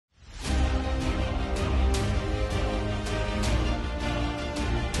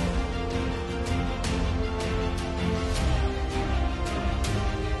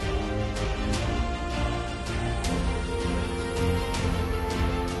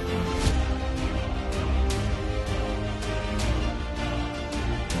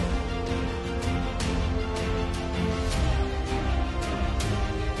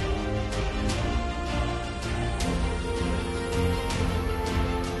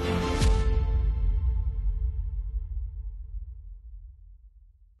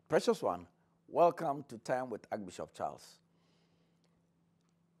Precious one, welcome to Time with Archbishop Charles.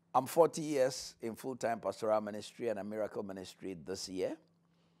 I'm 40 years in full-time pastoral ministry and a miracle ministry this year.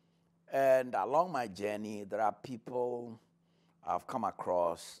 And along my journey, there are people I've come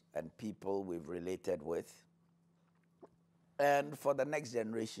across and people we've related with. And for the next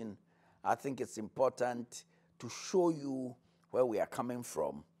generation, I think it's important to show you where we are coming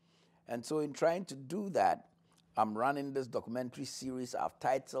from. And so in trying to do that, I'm running this documentary series I've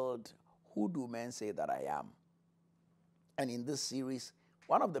titled, Who Do Men Say That I Am? And in this series,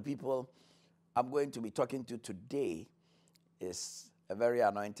 one of the people I'm going to be talking to today is a very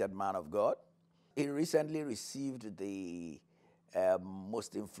anointed man of God. He recently received the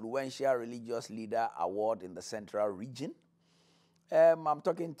most influential religious leader award in the Central Region. I'm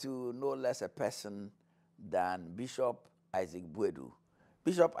talking to no less a person than Bishop Isaac Boadu.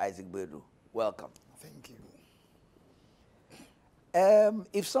 Bishop Isaac Boadu, welcome. Thank you.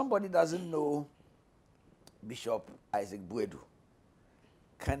 If somebody doesn't know Bishop Isaac Boadu,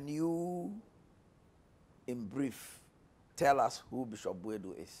 can you, in brief, tell us who Bishop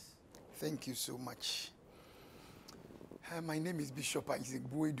Boadu is? Thank you so much. My name is Bishop Isaac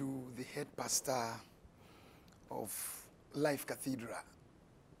Boadu, the head pastor of Life Cathedral,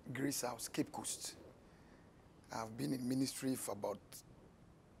 Grace House, Cape Coast. I've been in ministry for about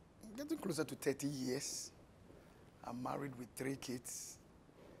getting closer to 30 years. I'm married with 3 kids,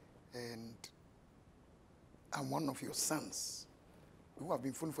 and I'm one of your sons who have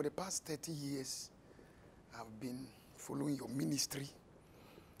been following for the past 30 years. I've been following your ministry.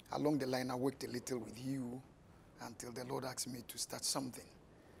 Along the line, I worked a little with you until the Lord asked me to start something.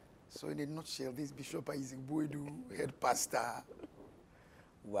 So in a nutshell, this Bishop Isaac Boadu, head pastor.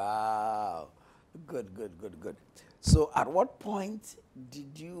 Wow. Good. So at what point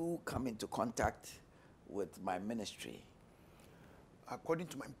did you come into contact with my ministry? According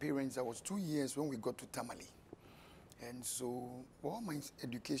to my parents, I was 2 years when we got to Tamale. And so all my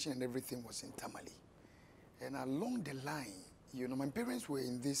education and everything was in Tamale. And along the line, you know, my parents were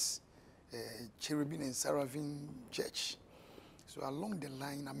in this Cherubim and Seraphim church. So along the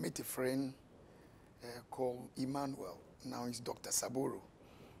line, I met a friend called Emmanuel. Now he's Dr. Saboro.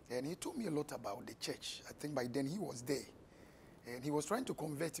 And he told me a lot about the church. I think by then he was there. And he was trying to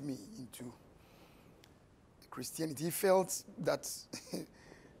convert me into Christianity. He felt that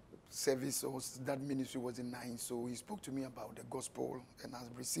service or that ministry wasn't nice. So he spoke to me about the gospel, and I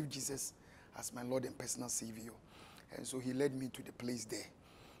received Jesus as my Lord and personal Savior. And so he led me to the place there.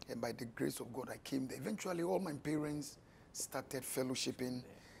 And by the grace of God, I came there. Eventually, all my parents started fellowshipping,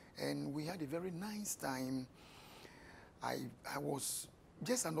 and we had a very nice time. I was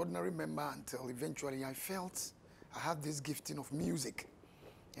just an ordinary member until eventually I felt I had this gifting of music.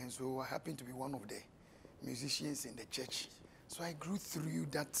 And so I happened to be one of the musicians in the church. So I grew through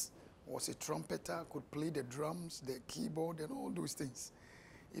that. Was a trumpeter, could play the drums, the keyboard, and all those things.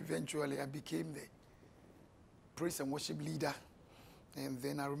 Eventually, I became the praise and worship leader. And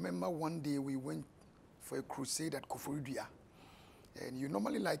then I remember one day we went for a crusade at Koforidua. And you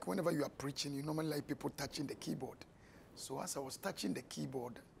normally like, whenever you are preaching, you normally like people touching the keyboard. So as I was touching the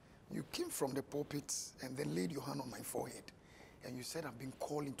keyboard, you came from the pulpit and then laid your hand on my forehead. And you said, I've been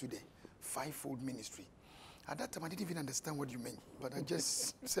called into the fivefold ministry. At that time, I didn't even understand what you meant, but I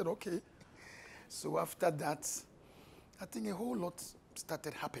just said, okay. So after that, I think a whole lot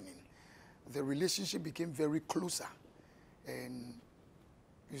started happening. The relationship became very closer. And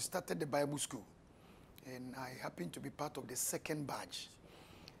you started the Bible school. And I happened to be part of the second batch.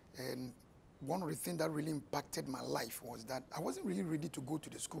 And one of the things that really impacted my life was that I wasn't really ready to go to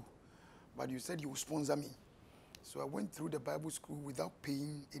the school. But you said you would sponsor me. So I went through the Bible school without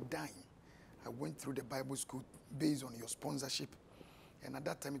paying a dime. I went through the Bible school based on your sponsorship. And at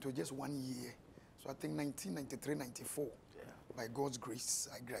that time, it was just 1 year. So I think 1993, 94. Yeah. By God's grace,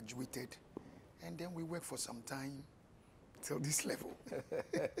 I graduated. And then we worked for some time till this level.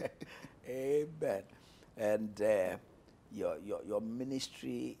 Amen. And your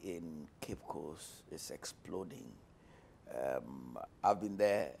ministry in Cape Coast is exploding. I've been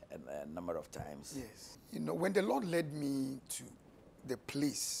there a number of times. Yes. You know, when the Lord led me to the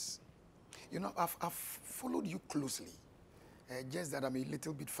place, you know, I've followed you closely. Just that I'm a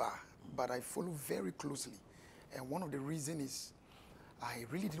little bit far, but I follow very closely. And one of the reasons is I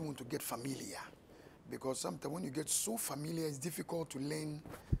really didn't want to get familiar. Because sometimes when you get so familiar, it's difficult to learn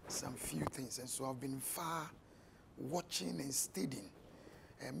some few things. And so I've been far watching and studying.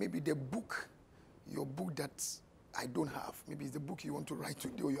 And maybe the book, your book that I don't have, maybe it's the book you want to write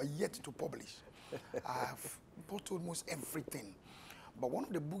today or you are yet to publish. I've bought almost everything. But one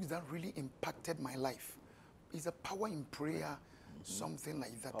of the books that really impacted my life is The Power in Prayer something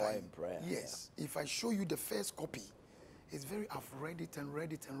like that. Power in prayer. Yes. If I show you the first copy, it's very, I've read it and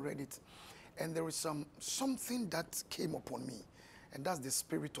read it and read it. And there is something that came upon me, and that's the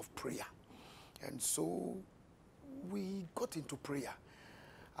spirit of prayer. And so we got into prayer.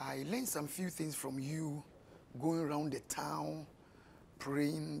 I learned some few things from you, going around the town,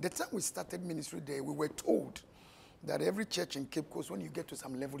 praying. The time we started ministry there, we were told that every church in Cape Coast, when you get to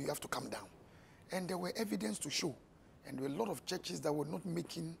some level, you have to come down. And there were evidence to show. And there were a lot of churches that were not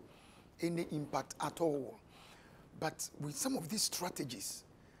making any impact at all. But with some of these strategies,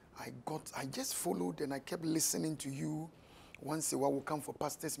 I just followed and I kept listening to you. Once a while, we'll come for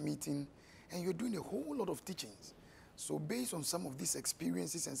pastors' meeting, and you're doing a whole lot of teachings. So based on some of these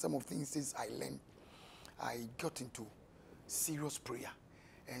experiences and some of things I learned, I got into serious prayer.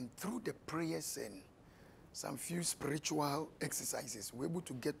 And through the prayers and some few spiritual exercises, we're able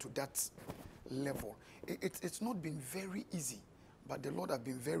to get to that level. It's not been very easy, but the Lord has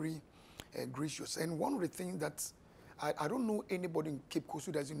been very gracious. And one of the things that I don't know anybody in Cape Coast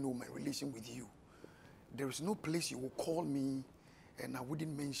who doesn't know my relation with you. There is no place you will call me and I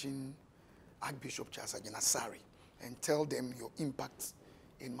wouldn't mention Archbishop Charles Agyinasare and tell them your impact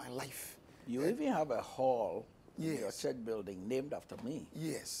in my life. You even have a hall in your Yes. church building named after me.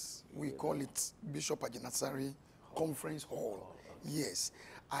 Yes, we call it Bishop Agyinasare Conference Hall. Yes,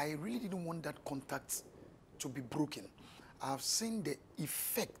 I really didn't want that contact to be broken. I've seen the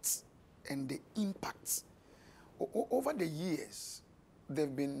effects and the impacts. Over the years, there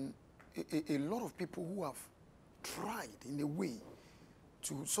have been a lot of people who have tried in a way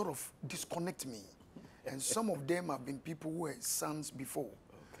to sort of disconnect me. And some of them have been people who were sons before.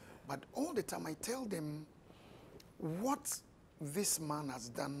 But all the time I tell them what this man has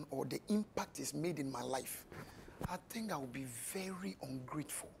done or the impact he's made in my life. I think I would be very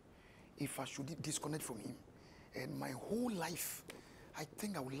ungrateful if I should disconnect from him. And my whole life, I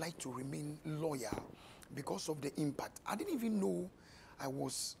think I would like to remain loyal because of the impact. I didn't even know I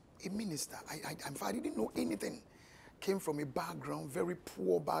was a minister. I didn't know anything. Came from a background, very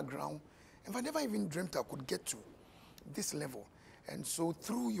poor background. And I never even dreamt I could get to this level. And so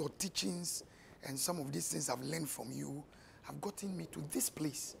through your teachings and some of these things I've learned from you, have gotten me to this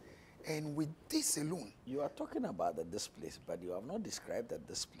place. And with this alone. You are talking about this place, but you have not described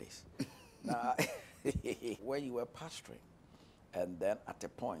this place. Now, when you were pastoring, and then at a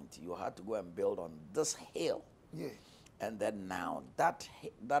point you had to go and build on this hill. Yeah. And then now that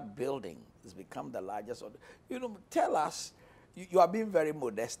building has become the largest. Tell us, you are being very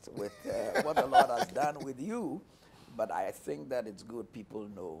modest with what the Lord has done with you, but I think that it's good people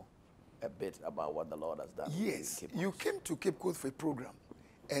know a bit about what the Lord has done. Yes, you came to Cape Coast for a program.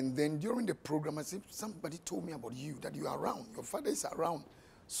 And then during the program, I said, somebody told me about you, that you are around. Your father is around.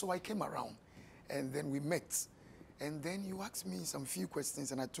 So I came around. And then we met. And then you asked me some few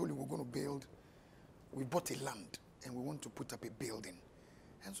questions, and I told you we're going to build. We bought a land, and we want to put up a building.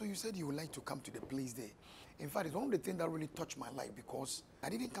 And so you said you would like to come to the place there. In fact, it's one of the things that really touched my life because I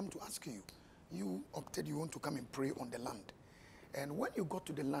didn't come to ask you. You opted you want to come and pray on the land. And when you got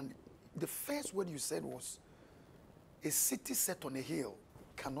to the land, the first word you said was, a city set on a hill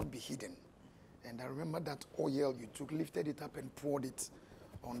cannot be hidden. And I remember that oil you took, lifted it up and poured it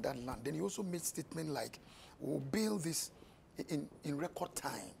on that land. Then you also made statement like, we'll build this in record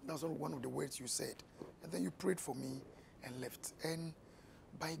time. That's one of the words you said. And then you prayed for me and left. And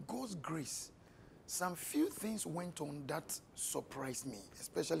by God's grace, some few things went on that surprised me,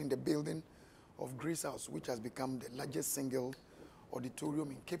 especially in the building of Grace House, which has become the largest single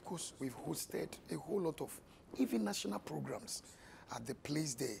auditorium in Cape Coast. We've hosted a whole lot of even national programs at the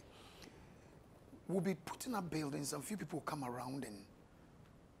place there. We'll be putting up buildings, and few people will come around and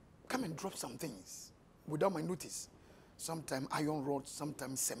come and drop some things without my notice. Sometimes iron rods,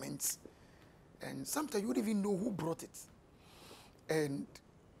 sometimes cement, and sometimes you wouldn't even know who brought it. And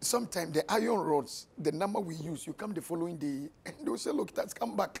sometimes the iron rods, the number we use, you come the following day, and they'll say, look, that's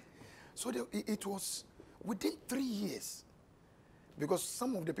come back. So it was within 3 years, because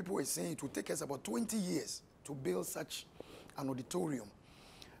some of the people were saying it would take us about 20 years to build such an auditorium.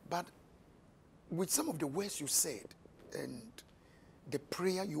 But with some of the words you said and the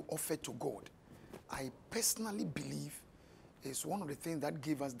prayer you offered to God, I personally believe is one of the things that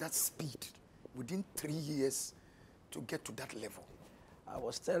gave us that speed within 3 years to get to that level. I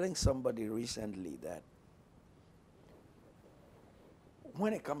was telling somebody recently that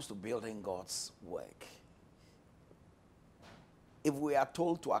when it comes to building God's work, if we are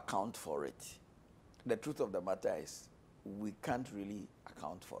told to account for it, the truth of the matter is we can't really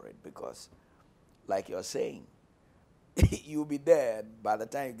account for it because, like you're saying, you'll be there by the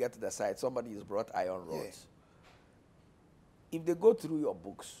time you get to the site, somebody has brought iron rods. if they go through your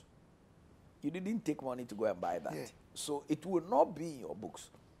books, you didn't take money to go and buy that. Yeah. So it will not be in your books.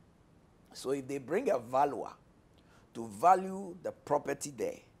 So if they bring a valuer to value the property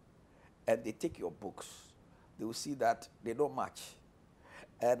there, and they take your books, they will see that they don't match.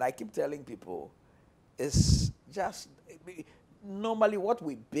 And I keep telling people, it's just, normally what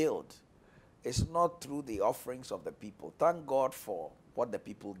we build is not through the offerings of the people. Thank God for what the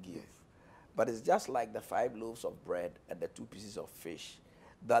people give. Yes. But it's just like the 5 loaves of bread and the 2 pieces of fish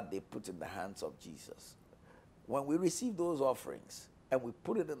that they put in the hands of Jesus. When we receive those offerings and we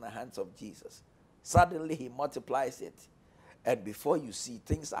put it in the hands of Jesus, suddenly he multiplies it. And before you see,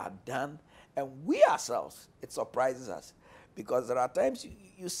 things are done. And we ourselves, it surprises us. Because there are times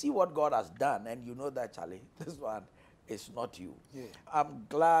you see what God has done and you know that, Charlie, this one is not you. Yeah. I'm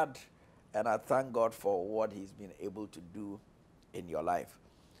glad and I thank God for what he's been able to do in your life.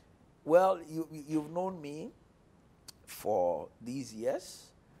 Well, you've known me for these years.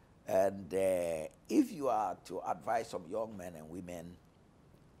 And if you are to advise some young men and women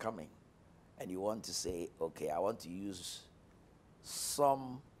coming and you want to say, okay, I want to use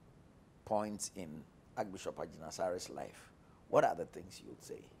some points in Archbishop Agyinasare's life, what are the things you would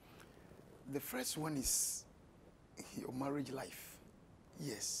say? The first one is your marriage life.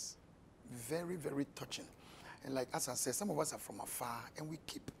 Yes. Very, very touching. And like as I said, some of us are from afar and we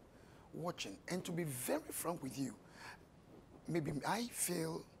keep watching. And to be very frank with you, maybe I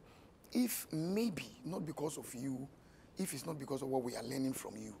feel if maybe not because of you, if it's not because of what we are learning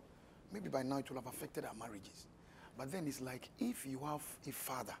from you, maybe by now it will have affected our marriages. But then it's like if you have a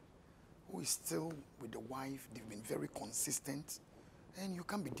father who is still with the wife, they've been very consistent, and you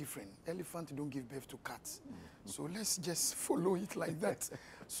can't be different. Elephants don't give birth to cats. So let's just follow it like that.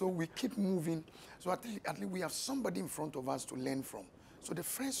 So we keep moving. So at least we have somebody in front of us to learn from. So the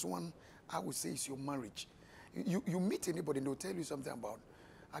first one I would say is your marriage. You meet anybody and they'll tell you something about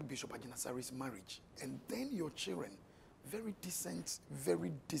Archbishop Agyinasare's marriage. And then your children, very decent,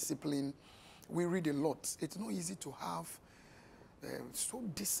 very disciplined. We read a lot. It's not easy to have so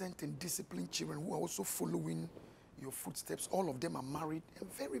decent and disciplined children who are also following your footsteps. All of them are married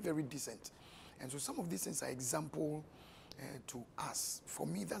and very, very decent. And so some of these things are example to us. For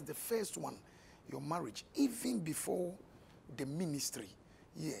me, that's the first one, your marriage, even before the ministry.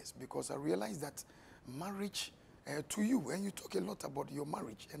 Yes, because I realize that marriage to you, and you talk a lot about your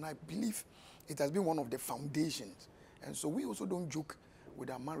marriage, and I believe it has been one of the foundations. And so we also don't joke with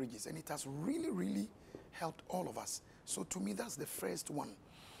our marriages, and it has really, really helped all of us. So to me, that's the first one.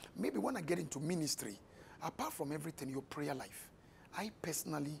 Maybe when I get into ministry, apart from everything, your prayer life, I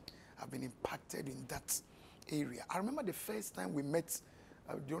personally have been impacted in that area. I remember the first time we met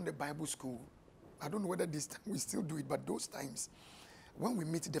during the Bible school. I don't know whether this time we still do it, but those times when we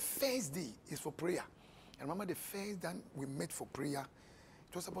meet, the first day is for prayer. I remember the first time we met for prayer,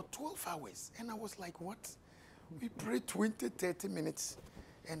 it was about 12 hours. And I was like, what? We prayed 20, 30 minutes.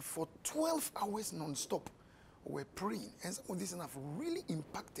 And for 12 hours non-stop, we're praying. And some of these things have really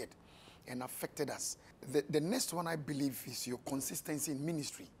impacted and affected us. The next one, I believe, is your consistency in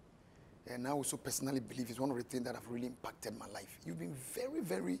ministry. And I also personally believe it's one of the things that have really impacted my life. You've been very,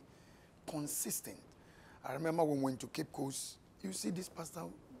 very consistent. I remember when we went to Cape Coast, you see this pastor,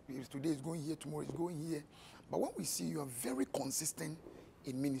 today is going here, tomorrow is going here. But when we see you are very consistent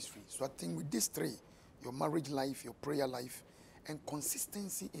in ministry. So I think with these three, your marriage life, your prayer life, and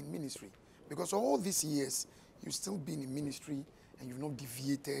consistency in ministry. Because all these years, you've still been in ministry and you've not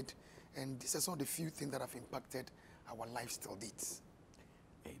deviated. And this is some of the few things that have impacted our lives till date.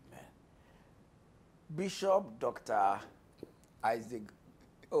 Amen. Bishop Dr. Isaac.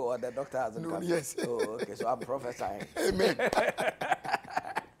 Oh, the doctor hasn't come. Yes. Oh, okay. So I'm prophesying. Amen.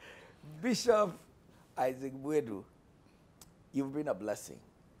 Bishop Isaac Boadu, you've been a blessing.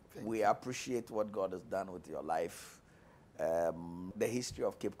 We appreciate what God has done with your life. The history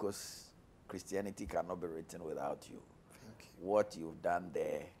of Cape Coast Christianity cannot be written without you. Thank you. What you've done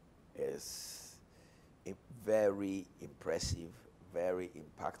there is very impressive, very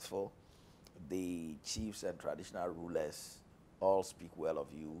impactful. The chiefs and traditional rulers all speak well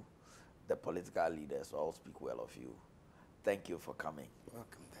of you. The political leaders all speak well of you. Thank you for coming.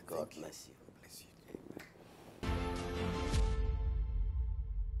 Welcome. God bless you. God bless you. Amen.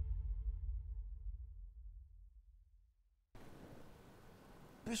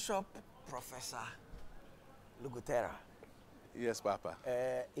 Bishop Professor Luguterah. Yes, Papa.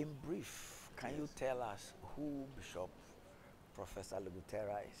 In brief, can you tell us who Bishop Professor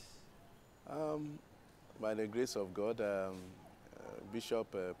Luguterah is? By the grace of God,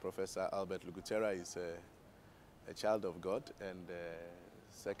 Bishop Professor Albert Luguterah is a child of God, and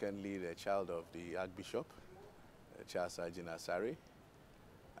secondly, the child of the Archbishop. Charles Agyinasare,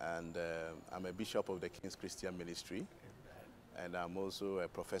 and I'm a bishop of the King's Christian Ministry, and I'm also a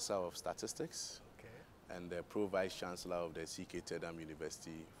professor of statistics and the Pro-Vice Chancellor of the CK Tedam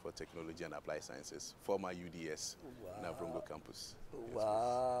University for Technology and Applied Sciences, former UDS, Navrongo campus.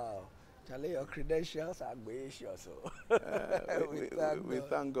 Wow. Charlie, your credentials are gracious. We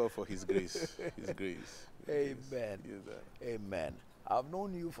thank God for His grace. His grace. Amen. Yes, Amen. I've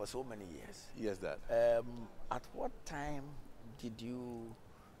known you for so many years. yes, Dad. At what time did you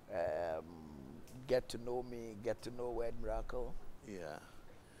get to know me, get to know Word Miracle? Yeah.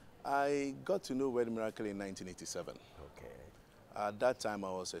 I got to know Word Miracle in 1987. Okay. At that time, I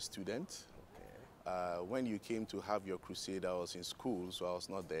was a student. Okay. When you came to have your crusade, I was in school, so I was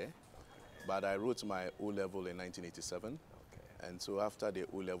not there. But I wrote my O-level in 1987. Okay. And so after the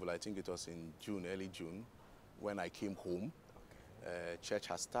O-level, I think it was in June, early June, when I came home, church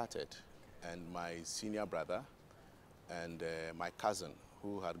has started. And my senior brother and my cousin,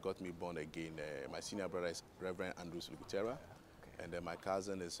 who had got me born again, my senior brother is Reverend Andrews Luguterah, and then my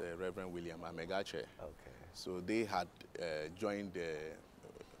cousin is Reverend William Amegache. Okay. So they had joined the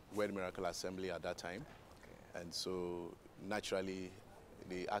Word Miracle Assembly at that time. Okay. And so naturally,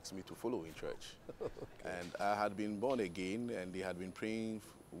 they asked me to follow in church. Okay. And I had been born again, and they had been praying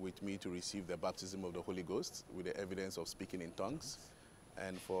with me to receive the baptism of the Holy Ghost with the evidence of speaking in tongues.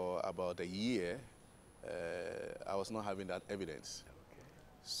 And for about a year, I was not having that evidence.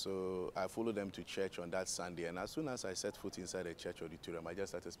 So I followed them to church on that Sunday, and as soon as I set foot inside the church auditorium, I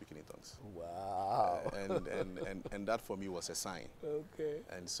just started speaking in tongues. Wow. And that for me was a sign. Okay.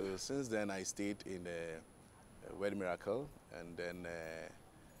 And so since then, I stayed in Word Miracle, and then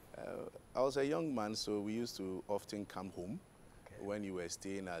I was a young man, so we used to often come home when you were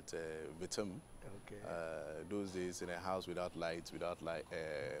staying at Vitam. Okay. Those days in a house without lights, without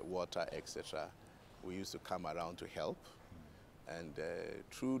water, etc. We used to come around to help. And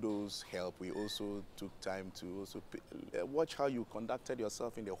through those help, we also took time to also watch how you conducted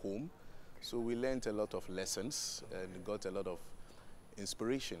yourself in the home. So we learned a lot of lessons and got a lot of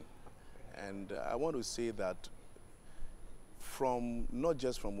inspiration. And I want to say that from, not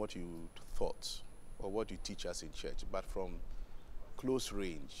just from what you thought or what you teach us in church, but from close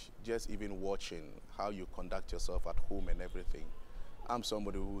range, just even watching how you conduct yourself at home and everything. I'm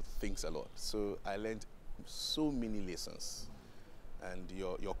somebody who thinks a lot. So I learned so many lessons. And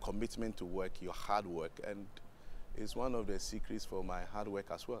your commitment to work, your hard work, and it's one of the secrets for my hard work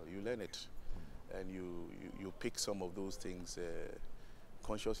as well. You learn it, and you pick some of those things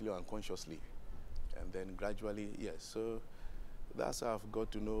consciously or unconsciously, and then gradually, yes. So that's how I've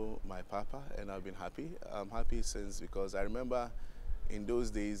got to know my Papa, and I've been happy. I'm happy since, because I remember in those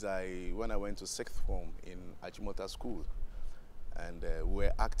days, when I went to 6th form in Agyinasare school, and we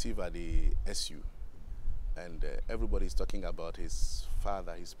were active at the SU. And everybody's talking about his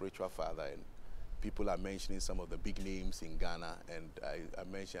father, his spiritual father, and people are mentioning some of the big names in Ghana. And I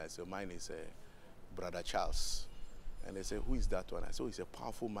mentioned, I said, mine is Brother Charles. And they say, who is that one? I said, oh, he's a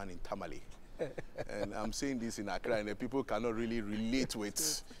powerful man in Tamale. And I'm saying this in Accra, and the people cannot really relate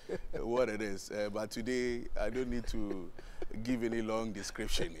with what it is. But today, I don't need to give any long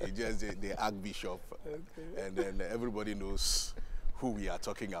description. It's just the Archbishop. Okay. And then everybody knows who we are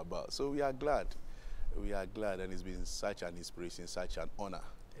talking about. So we are glad. We are glad, and it's been such an inspiration, such an honor,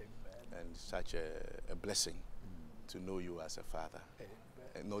 and such a blessing to know you as a father.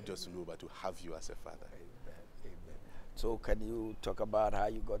 And not just to know, but to have you as a father. Amen. So can you talk about how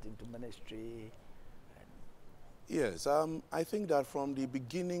you got into ministry? Yes, I think that from the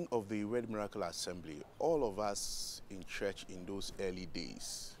beginning of the Word Miracle Assembly, all of us in church in those early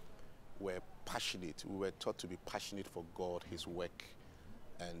days were passionate. We were taught to be passionate for God, His work,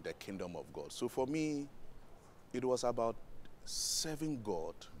 and the kingdom of God. So for me, it was about serving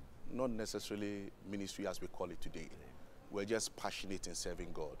God, not necessarily ministry as we call it today. We're just passionate in serving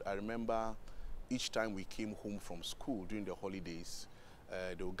God. I remember each time we came home from school during the holidays,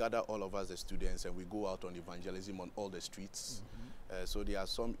 they will gather all of us, the students, and we go out on evangelism on all the streets. So there are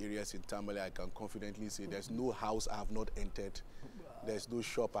some areas in Tamale I can confidently say there's no house I have not entered. There's no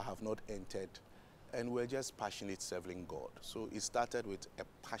shop I have not entered. And we're just passionate serving God. So it started with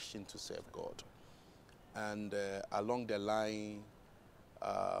a passion to serve God. And along the line,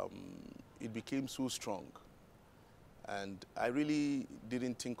 it became so strong. And I really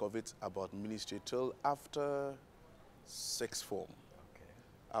didn't think of it about ministry till after 6th form. Okay.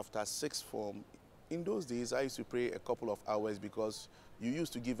 After 6th form, in those days, I used to pray a couple of hours because you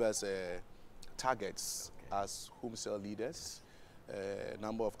used to give us targets as home cell leaders.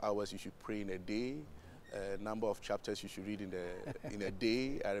 Number of hours you should pray in a day, number of chapters you should read in a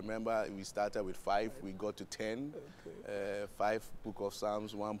day. I remember we started with 5, we got to 10, 5 Book of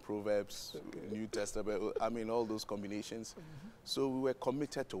Psalms, 1 Proverbs, New Testament, I mean all those combinations. So we were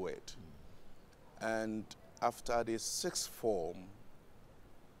committed to it. And after the 6th form,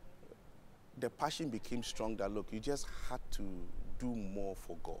 the passion became strong that, look, you just had to do more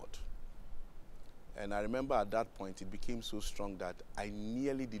for God. And I remember at that point, it became so strong that I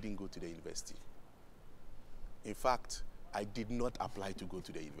nearly didn't go to the university. In fact, I did not apply to go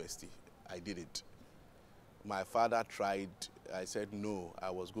to the university. I didn't. My father tried. I said no, I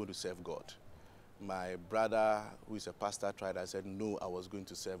was going to serve God. My brother, who is a pastor, tried. I said no, I was going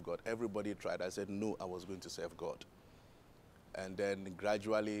to serve God. Everybody tried. I said no, I was going to serve God. And then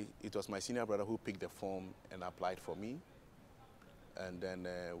gradually, it was my senior brother who picked the form and applied for me. And then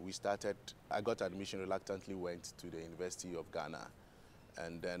we started. I got admission, reluctantly went to the University of Ghana.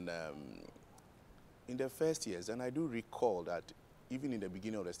 And then in the first years, and I do recall that even in the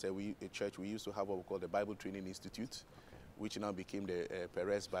beginning of the church, we used to have what we call the Bible Training Institute, which now became the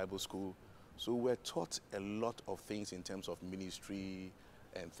Perez Bible School. So we're taught a lot of things in terms of ministry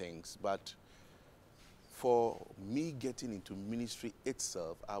and things. But for me getting into ministry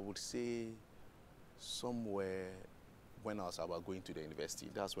itself, I would say somewhere when I was about going to the university,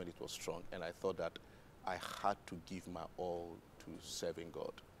 that's when it was strong. And I thought that I had to give my all to serving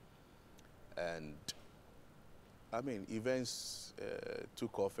God. And I mean, events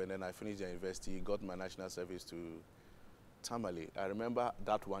took off, and then I finished the university, got my national service to Tamale. I remember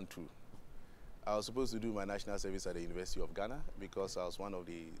that one too. I was supposed to do my national service at the University of Ghana because I was one of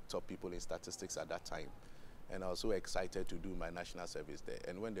the top people in statistics at that time. And I was so excited to do my national service there.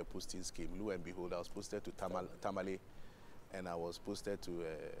 And when the postings came, lo and behold, I was posted to Tamale, and I was posted to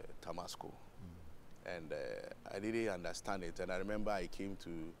Tamasco. And I didn't understand it. And I remember I came to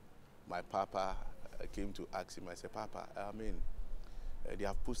my papa, I came to ask him, I said, Papa, I mean, they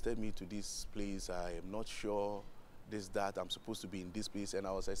have posted me to this place. I am not sure this, that, I'm supposed to be in this place. And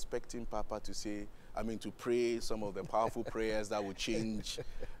I was expecting Papa to say, I mean, to pray some of the powerful prayers that would change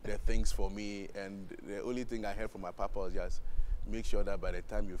the things for me. And the only thing I heard from my Papa was just, make sure that by the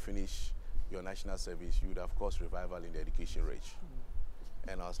time you finish your national service, you would have caused revival in the education range.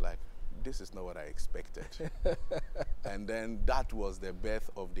 And I was like, this is not what I expected. And then that was the birth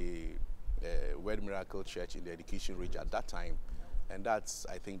of the Word Miracle Church in the education range at that time. And that's,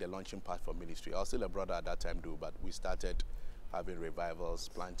 I think, the launching part for ministry. I was still a brother at that time, though, but we started having revivals,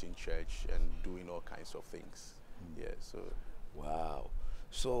 planting church, and doing all kinds of things. Yeah, so. Wow.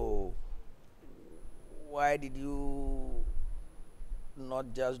 So, why did you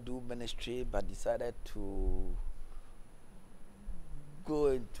not just do ministry, but decided to go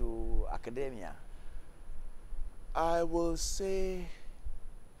into academia? I will say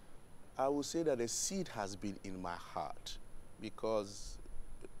that the seed has been in my heart, because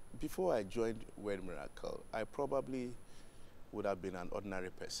before I joined Word Miracle, I probably would have been an ordinary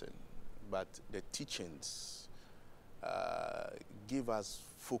person. But the teachings give us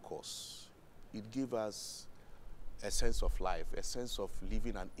focus. It gives us a sense of life, a sense of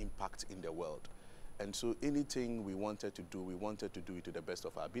leaving an impact in the world. And so anything we wanted to do it to the best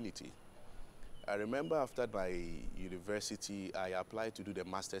of our ability. I remember after my university, I applied to do the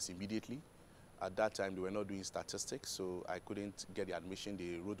master's immediately. At that time, they were not doing statistics, so I couldn't get the admission.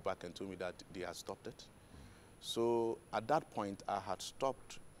 They wrote back and told me that they had stopped it. So at that point, I had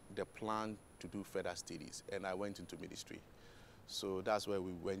stopped the plan to do further studies, and I went into ministry. So that's where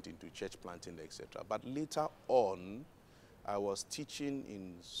we went into church planting, etc. But later on, I was teaching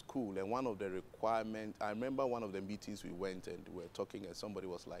in school, and one of the requirements, I remember one of the meetings we went and we were talking, and somebody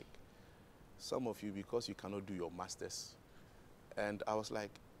was like, some of you, because you cannot do your master's. And I was like,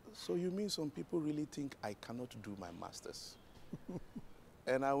 so you mean some people really think I cannot do my master's?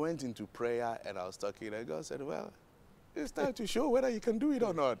 And I went into prayer, and I was talking, and God said, well, it's time to show whether you can do it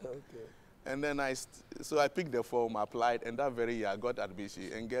or not. Okay. And then so I picked the form, applied, and that very year I got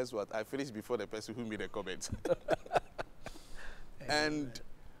admission. And guess what? I finished before the person who made the comment. And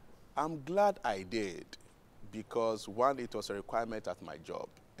I'm glad I did, because one, it was a requirement at my job.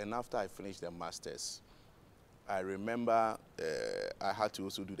 And after I finished the master's, I remember I had to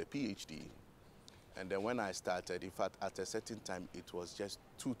also do the PhD. And then when I started, in fact, at a certain time, it was just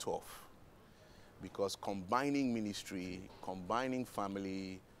too tough, because combining ministry, combining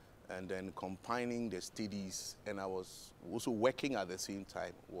family, and then combining the studies, and I was also working at the same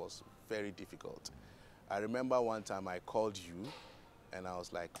time, was very difficult. I remember one time I called you, and I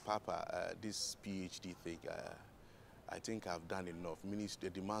was like, Papa, this PhD thing, I think I've done enough. The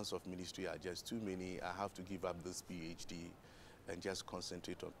demands of ministry are just too many. I have to give up this PhD and just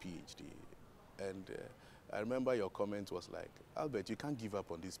concentrate on PhD. And I remember your comment was like, Albert, you can't give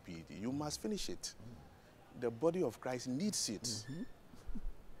up on this PhD. You must finish it. The body of Christ needs it.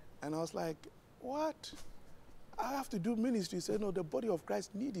 And I was like, what? I have to do ministry. He said, no, the body of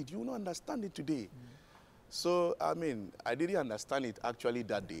Christ needs it. You will not understand it today. So, I mean, I didn't understand it actually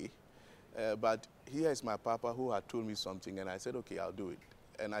that day. But here is my papa who had told me something, and I said, okay, I'll do it.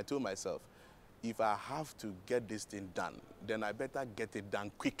 And I told myself, if I have to get this thing done, then I better get it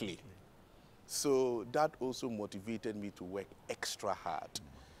done quickly. So that also motivated me to work extra hard.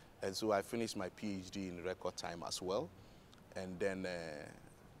 And so I finished my PhD in record time as well. And then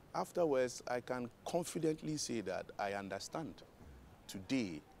afterwards, I can confidently say that I understand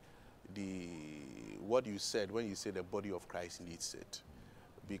today what you said when you said the body of Christ needs it.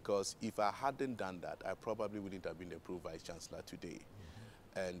 Because if I hadn't done that, I probably wouldn't have been the Pro Vice Chancellor today.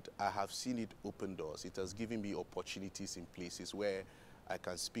 And I have seen it open doors. It has given me opportunities in places where I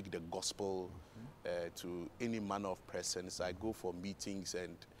can speak the gospel to any manner of persons. I go for meetings,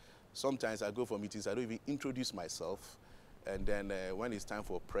 and sometimes I go for meetings, I don't even introduce myself. And then when it's time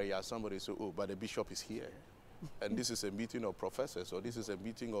for prayer, somebody says, oh, but the bishop is here. And this is a meeting of professors, or this is a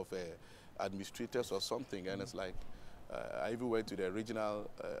meeting of administrators or something. And it's like, I even went to the regional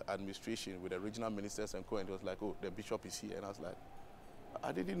administration with the regional ministers and co, and it was like, oh, the bishop is here. And I was like,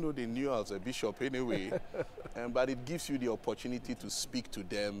 I didn't know they knew I was a bishop anyway. But it gives you the opportunity to speak to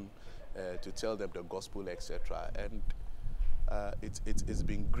them, to tell them the gospel, etc. And it's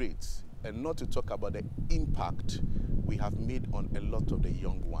been great. And not to talk about the impact we have made on a lot of the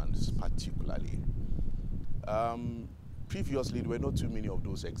young ones, particularly. Previously, there were not too many of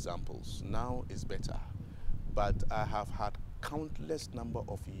those examples. Now it's better. But I have had countless number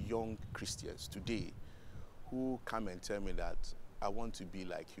of young Christians today who come and tell me that I want to be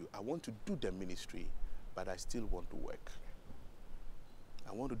like you. I want to do the ministry, but I still want to work.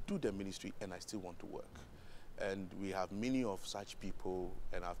 I want to do the ministry and I still want to work. And we have many of such people,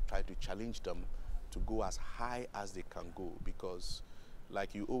 and I've tried to challenge them to go as high as they can go, because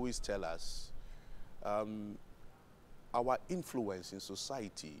like you always tell us, our influence in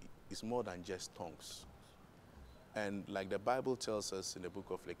society is more than just tongues. And like the Bible tells us in the book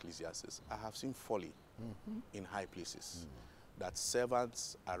of Ecclesiastes, I have seen folly in high places, that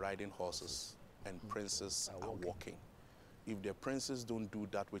servants are riding horses and princes are walking. If the princes don't do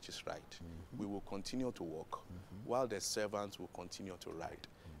that which is right, we will continue to walk, while the servants will continue to ride.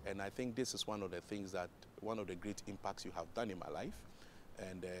 And I think this is one of the things that, one of the great impacts you have done in my life,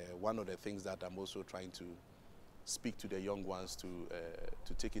 and one of the things that I'm also trying to speak to the young ones to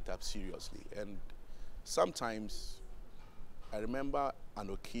take it up seriously. And sometimes I remember an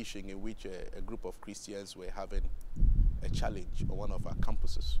occasion in which a group of Christians were having a challenge on one of our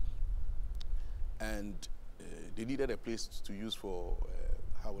campuses, and they needed a place to use for,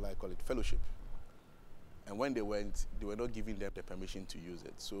 how will I call it, fellowship. And when they went, they were not giving them the permission to use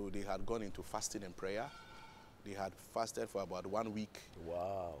it. So they had gone into fasting and prayer. They had fasted for about 1 week.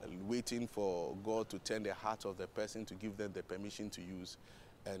 Wow. Waiting for God to turn the heart of the person to give them the permission to use.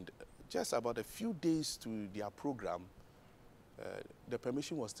 And just about a few days to their program, the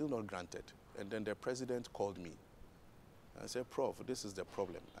permission was still not granted. And then the president called me. I said, Prof, this is the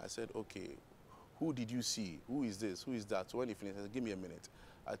problem. I said, okay, who did you see? Who is this? Who is that? So when he finished, I said, give me a minute.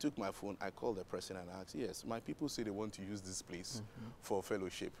 I took my phone, I called the person and asked, yes, my people say they want to use this place for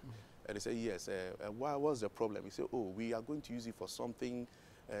fellowship. And they said, yes, what's the problem? He said, oh, we are going to use it for something,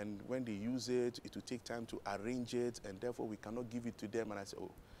 and when they use it, it will take time to arrange it, and therefore we cannot give it to them. And I said,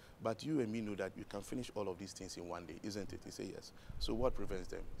 oh, but you and me know that you can finish all of these things in 1 day, isn't it? He said, yes. So what prevents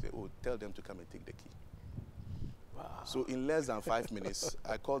them? He said, oh, tell them to come and take the key. Wow. So in less than 5 minutes,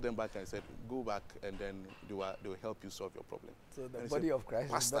 I called them back and said, go back, and then they will help you solve your problem. So the body of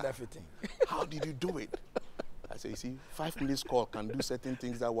Christ is benefiting. How did you do it? I said, you see, 5 minutes call can do certain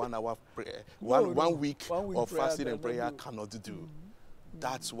things that 1 hour prayer, one week of fasting and prayer cannot do.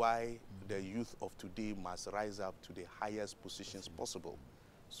 That's why the youth of today must rise up to the highest positions possible,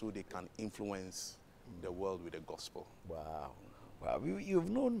 so they can influence the world with the gospel. Wow. Wow. You've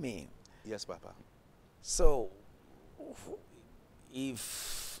known me. Yes, Papa. So,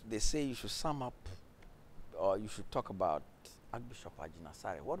 if they say you should sum up, or you should talk about Archbishop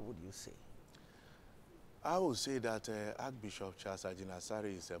Agyinasare, what would you say? I would say that Archbishop Charles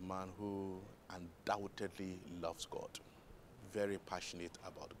Agyinasare is a man who undoubtedly loves God, very passionate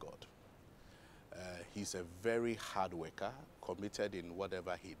about God. He's a very hard worker, committed in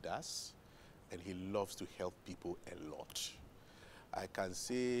whatever he does, and he loves to help people a lot. I can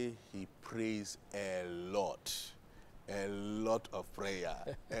say he prays a lot, a lot of prayer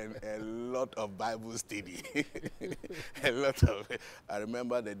and a lot of Bible study. A lot of. I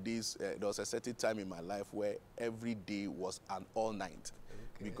remember that there was a certain time in my life where every day was an all night.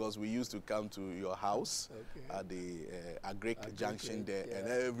 Okay. Because we used to come to your house at the Agric Junction there, and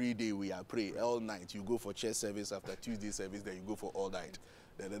every day we are praying all night. You go for church service after Tuesday service, then you go for all night.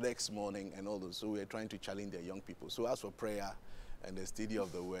 Then the next morning and all those. So we are trying to challenge the young people. So as for prayer and the study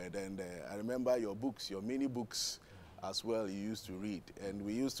of the word, and I remember your books, your many books as well you used to read. And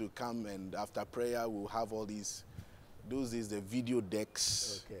we used to come, and after prayer we'll have all these, those days the video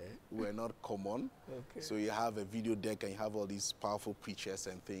decks were not common. So you have a video deck and you have all these powerful preachers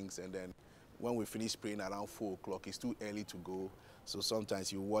and things, and then when we finish praying around 4 o'clock, it's too early to go. So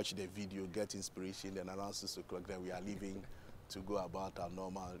sometimes you watch the video, get inspiration, then around 6 o'clock then we are leaving to go about our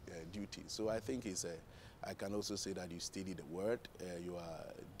normal duty. So I think I can also say that you study the word, you are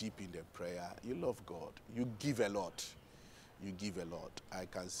deep in the prayer, you love God, you give a lot. You give a lot. I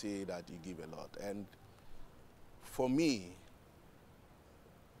can say that you give a lot. And for me,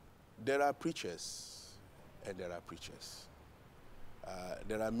 there are preachers and there are preachers.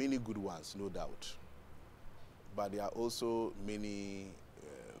 There are many good ones, no doubt. But there are also many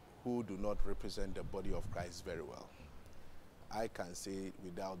who do not represent the body of Christ very well. I can say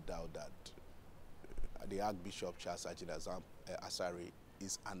without doubt that the Archbishop Charles Agyinasare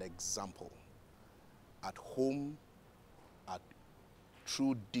is an example. At home, at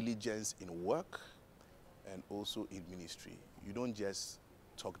true diligence in work, and also in ministry. You don't just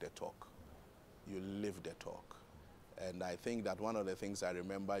talk the talk, you live the talk. And I think that one of the things I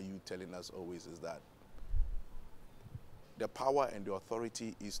remember you telling us always is that the power and the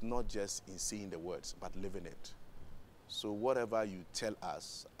authority is not just in saying the words, but living it. So whatever you tell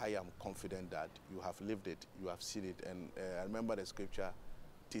us, I am confident that you have lived it, you have seen it. And I remember the scripture,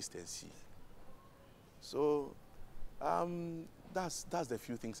 taste and see. So that's the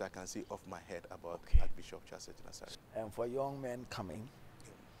few things I can say off my head about Archbishop Charles Agyinasare. And for young men coming,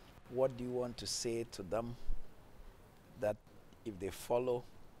 what do you want to say to them that if they follow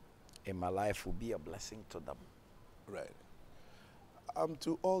in my life will be a blessing to them? Right.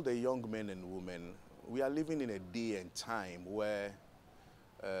 To all the young men and women, we are living in a day and time where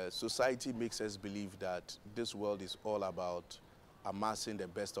society makes us believe that this world is all about amassing the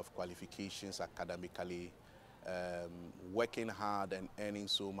best of qualifications academically, working hard and earning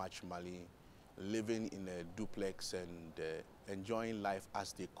so much money, living in a duplex and enjoying life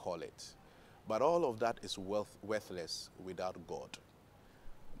as they call it. But all of that is worthless without God.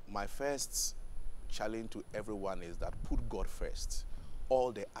 My first challenge to everyone is that put God first.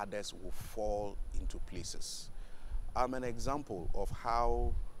 All the others will fall into places. I'm an example of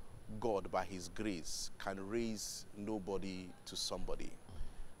how God, by his grace, can raise nobody to somebody.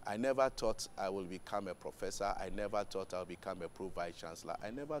 I never thought I would become a professor. I never thought I would become a pro-vice chancellor. I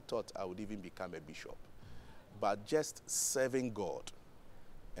never thought I would even become a bishop. But just serving God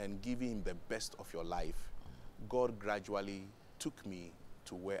and giving him the best of your life, God gradually took me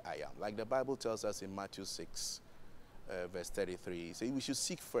to where I am. Like the Bible tells us in Matthew 6, verse 33, it says, we should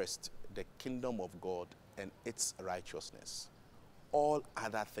seek first the kingdom of God and its righteousness. All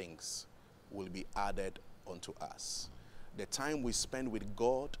other things will be added unto us. The time we spend with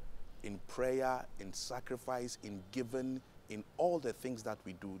God in prayer, in sacrifice, in giving, in all the things that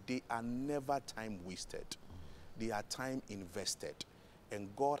we do, they are never time wasted. They are time invested.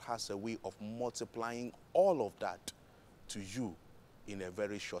 And God has a way of multiplying all of that to you in a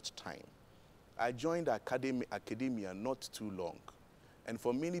very short time. I joined academia not too long. And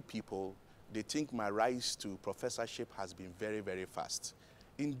for many people, they think my rise to professorship has been very, very fast.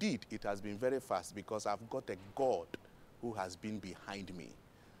 Indeed, it has been very fast because I've got a God who has been behind me.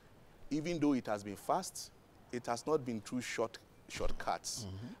 Even though it has been fast, it has not been through shortcuts.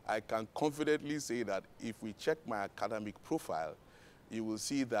 I can confidently say that if we check my academic profile, you will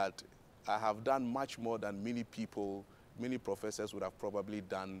see that I have done much more than many people, many professors would have probably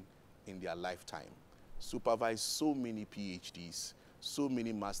done in their lifetime. Supervised so many PhDs, so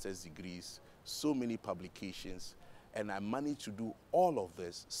many master's degrees, so many publications, and I managed to do all of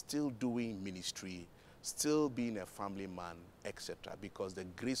this, still doing ministry, still being a family man, etc. Because the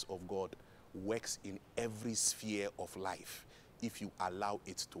grace of God works in every sphere of life if you allow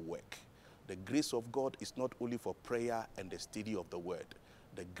it to work. The grace of God is not only for prayer and the study of the word.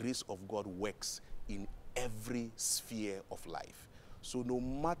 The grace of God works in every sphere of life. So no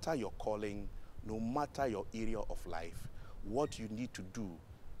matter your calling, no matter your area of life, what you need to do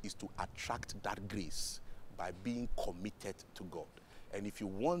is to attract that grace by being committed to God. And if you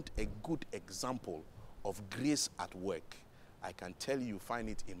want a good example of grace at work, I can tell you, find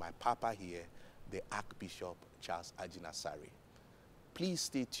it in my papa here, the Archbishop Charles Agyinasare. Please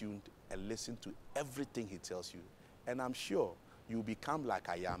stay tuned and listen to everything he tells you. And I'm sure you'll become like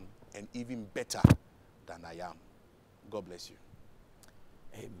I am and even better than I am. God bless you.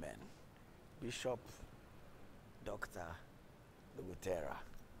 Amen. Bishop Dr. Luguterah.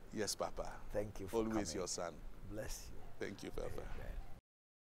 Yes, Papa. Thank you for Always coming. your son. Bless you. Thank you, Papa. Amen.